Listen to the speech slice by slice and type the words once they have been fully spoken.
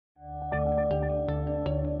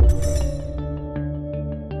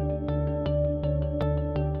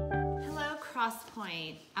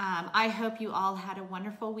CrossPoint. I hope you all had a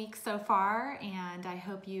wonderful week so far, and I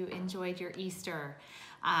hope you enjoyed your Easter.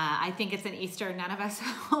 I think it's an Easter none of us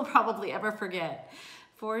will probably ever forget,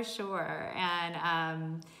 for sure.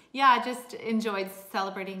 And yeah, just enjoyed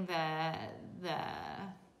celebrating the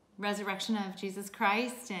resurrection of Jesus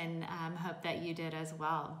Christ, and hope that you did as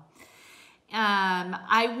well.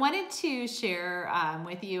 I wanted to share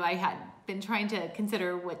with you, I had been trying to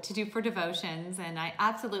consider what to do for devotions, and I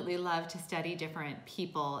absolutely love to study different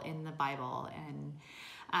people in the Bible,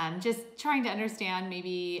 and just trying to understand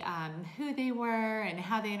maybe who they were and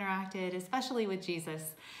how they interacted, especially with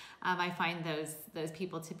Jesus. I find those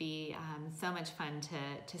people to be so much fun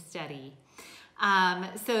to study.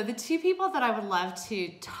 So the two people that I would love to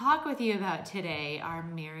talk with you about today are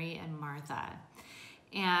Mary and Martha.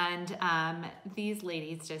 And these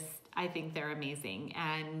ladies I think they're amazing,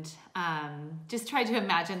 and just tried to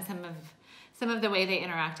imagine some of the way they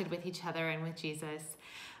interacted with each other and with Jesus.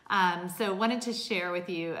 So wanted to share with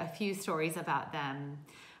you a few stories about them.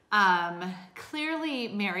 Clearly,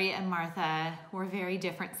 Mary and Martha were very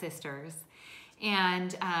different sisters.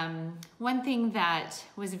 And one thing that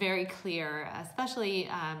was very clear, especially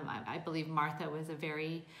I believe Martha was a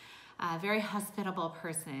very hospitable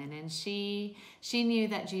person, and she knew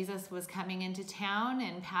that Jesus was coming into town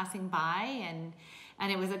and passing by,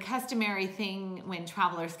 and it was a customary thing when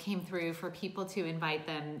travelers came through for people to invite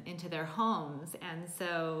them into their homes. And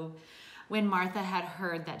so when Martha had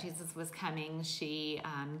heard that Jesus was coming, she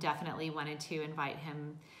definitely wanted to invite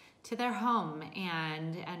him to their home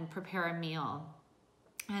and prepare a meal.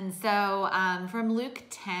 And so from Luke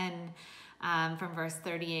 10, from verse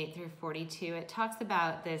 38 through 42, it talks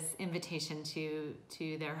about this invitation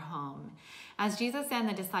to their home. As Jesus and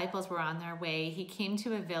the disciples were on their way, he came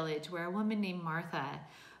to a village where a woman named Martha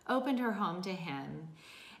opened her home to him.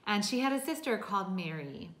 And she had a sister called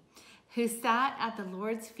Mary, who sat at the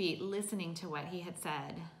Lord's feet listening to what he had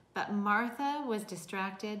said. But Martha was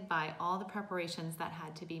distracted by all the preparations that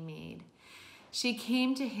had to be made. She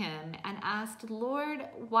came to him and asked, Lord,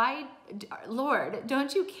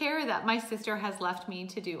 don't you care that my sister has left me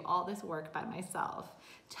to do all this work by myself?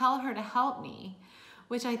 Tell her to help me.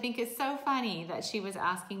 Which I think is so funny that she was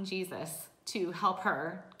asking Jesus to help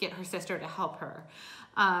her, get her sister to help her.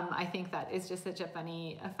 I think that is just such a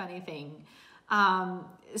funny thing.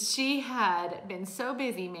 She had been so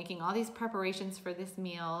busy making all these preparations for this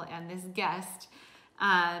meal and this guest,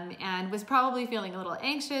 and was probably feeling a little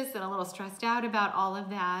anxious and a little stressed out about all of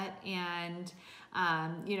that, and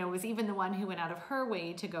was even the one who went out of her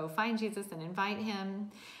way to go find Jesus and invite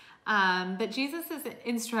him. But Jesus's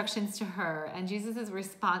instructions to her and Jesus's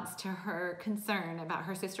response to her concern about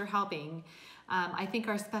her sister helping, I think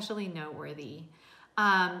are especially noteworthy.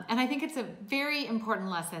 And I think it's a very important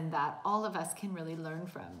lesson that all of us can really learn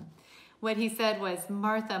from. What he said was,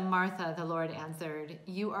 Martha, Martha, the Lord answered,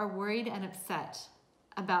 you are worried and upset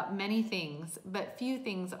about many things, but few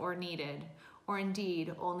things are needed, or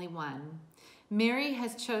indeed only one. Mary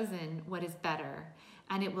has chosen what is better,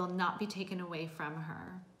 and it will not be taken away from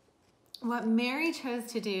her. What Mary chose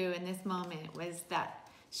to do in this moment was that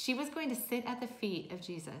she was going to sit at the feet of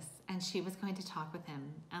Jesus, and she was going to talk with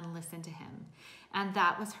him and listen to him. And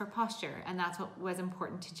that was her posture, and that's what was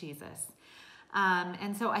important to Jesus.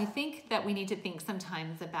 And so I think that we need to think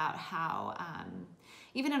sometimes about how,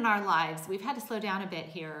 even in our lives, we've had to slow down a bit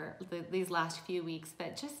here these last few weeks,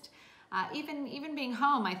 but just even being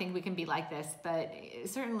home, I think we can be like this, but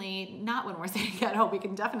certainly not when we're sitting at home. We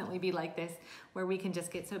can definitely be like this, where we can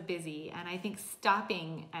just get so busy. And I think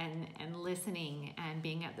stopping and listening and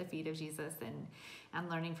being at the feet of Jesus and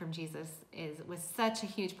learning from Jesus was such a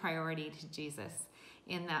huge priority to Jesus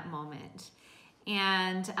in that moment.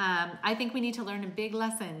 And I think we need to learn a big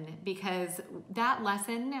lesson, because that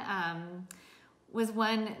lesson was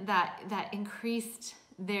one that increased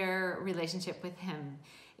their relationship with him.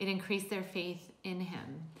 It increased their faith in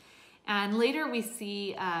him. And later we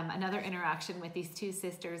see another interaction with these two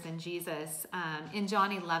sisters and Jesus. In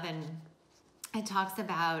John 11, it talks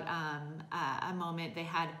about a moment they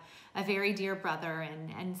had a very dear brother.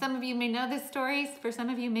 And some of you may know this story. For some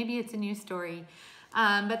of you, maybe it's a new story.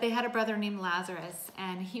 But they had a brother named Lazarus,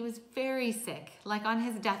 and he was very sick, like on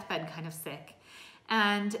his deathbed kind of sick.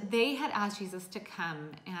 And they had asked Jesus to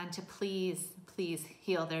come and to please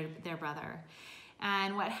heal their brother.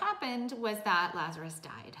 And what happened was that Lazarus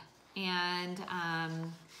died. And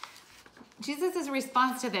Jesus'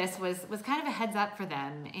 response to this was kind of a heads up for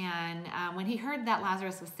them. And when he heard that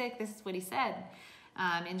Lazarus was sick, this is what he said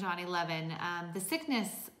in John 11. The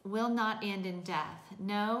sickness will not end in death.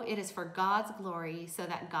 No, it is for God's glory, so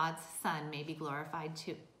that God's Son may be glorified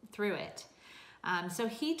through it. So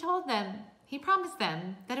he told them, He promised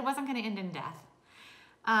them that it wasn't going to end in death.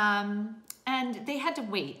 And they had to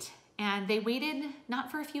wait. And they waited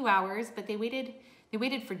not for a few hours, but they waited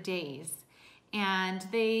for days. And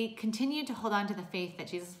they continued to hold on to the faith that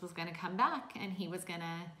Jesus was going to come back and he was going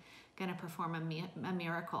to perform a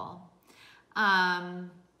miracle.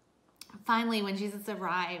 Finally, when Jesus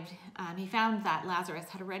arrived, he found that Lazarus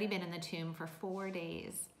had already been in the tomb for 4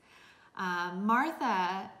 days.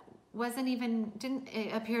 Martha didn't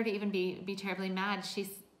appear to even be terribly mad.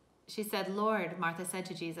 She said, Lord, Martha said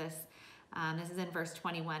to Jesus, this is in verse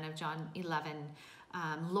 21 of John 11,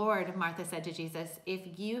 Lord, Martha said to Jesus, if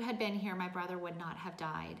you had been here, my brother would not have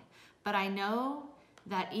died. But I know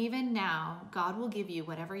that even now, God will give you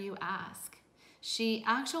whatever you ask. She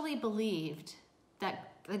actually believed that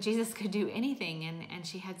Jesus could do anything, and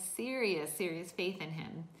she had serious faith in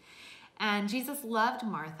him. And Jesus loved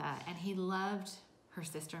Martha, and he loved her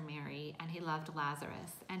sister Mary, and he loved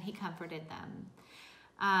Lazarus, and he comforted them.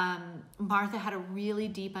 Martha had a really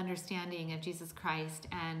deep understanding of Jesus Christ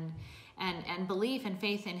and belief and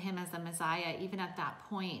faith in him as the Messiah. Even at that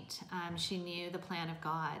point, she knew the plan of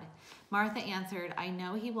God. Martha answered, I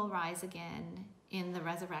know he will rise again in the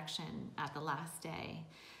resurrection at the last day.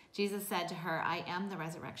 Jesus said to her, I am the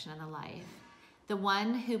resurrection and the life. The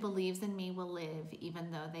one who believes in me will live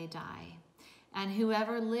even though they die. And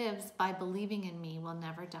whoever lives by believing in me will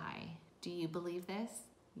never die. Do you believe this?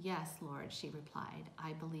 Yes, Lord, she replied.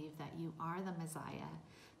 I believe that you are the Messiah,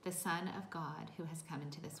 the Son of God who has come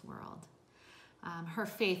into this world. Her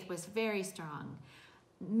faith was very strong.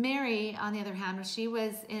 Mary, on the other hand, she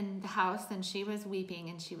was in the house and she was weeping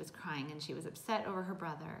and she was crying and she was upset over her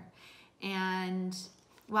brother. And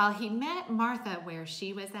while he met Martha where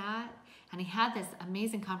she was at, and he had this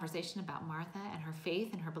amazing conversation about Martha and her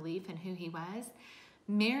faith and her belief in who he was,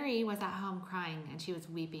 Mary was at home crying and she was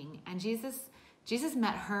weeping. And Jesus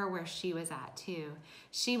met her where she was at too.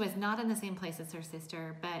 She was not in the same place as her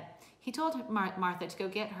sister, but he told Martha to go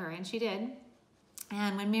get her, and she did.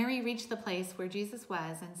 And when Mary reached the place where Jesus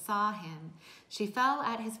was and saw him, she fell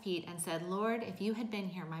at his feet and said, Lord, if you had been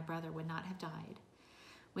here, my brother would not have died.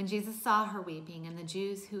 When Jesus saw her weeping, and the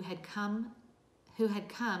Jews who had come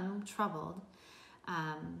troubled,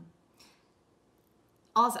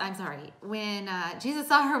 when Jesus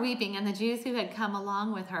saw her weeping and the Jews who had come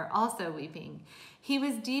along with her also weeping, he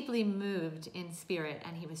was deeply moved in spirit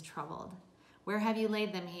and he was troubled. Where have you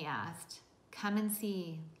laid them? He asked. Come and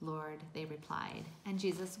see, Lord, they replied. And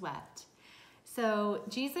Jesus wept. So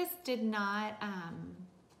Jesus did not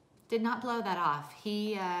blow that off.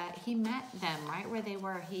 He met them right where they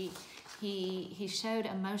were. He showed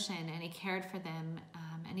emotion and he cared for them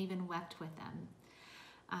and even wept with them.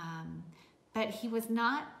 But he was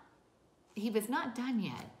not done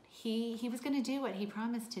yet. He was going to do what he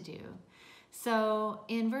promised to do. So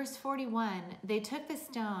in verse 41, they took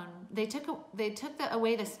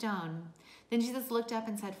away the stone. Then Jesus looked up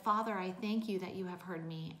and said, Father, I thank you that you have heard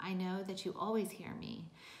me. I know that you always hear me.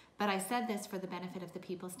 But I said this for the benefit of the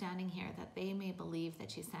people standing here, that they may believe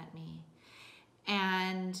that you sent me.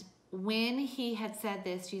 And when he had said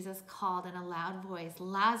this, Jesus called in a loud voice,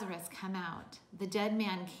 Lazarus, come out. The dead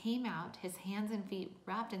man came out, his hands and feet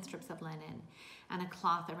wrapped in strips of linen and a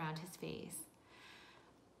cloth around his face.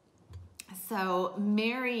 So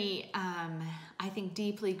Mary, I think,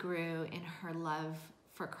 deeply grew in her love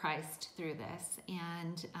for Christ through this.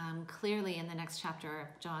 And clearly in the next chapter of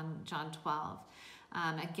John 12,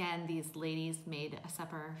 again, these ladies made a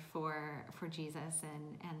supper for Jesus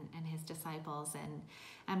and his disciples,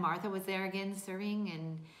 and Martha was there again serving,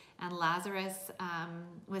 and Lazarus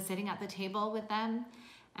was sitting at the table with them.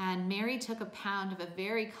 And Mary took a pound of a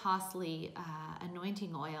very costly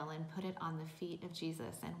anointing oil and put it on the feet of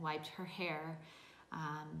Jesus and wiped her hair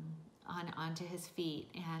onto his feet.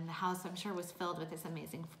 And the house, I'm sure, was filled with this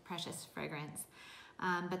amazing, precious fragrance.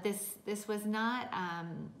 But this was not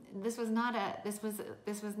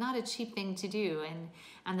a cheap thing to do,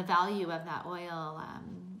 and the value of that oil.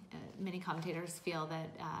 Many commentators feel that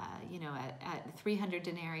at 300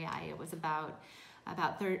 denarii, it was about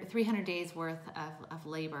 300 days worth of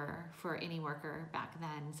labor for any worker back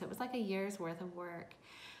then. So it was like a year's worth of work.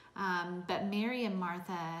 But Mary and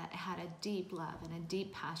Martha had a deep love and a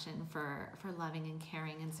deep passion for loving and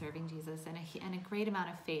caring and serving Jesus, and a great amount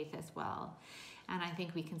of faith as well. And I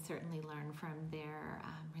think we can certainly learn from their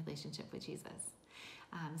relationship with Jesus.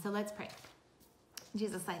 So let's pray.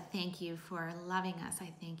 Jesus, I thank you for loving us.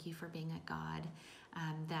 I thank you for being a God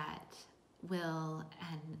that will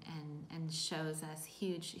and shows us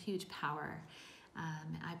huge power.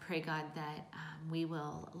 I pray, God, that we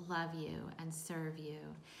will love you and serve you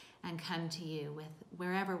and come to you with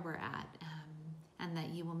wherever we're at, and and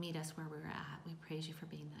that you will meet us where we're at. We praise you for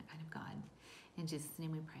being that kind of God. In Jesus'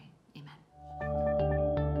 name we pray.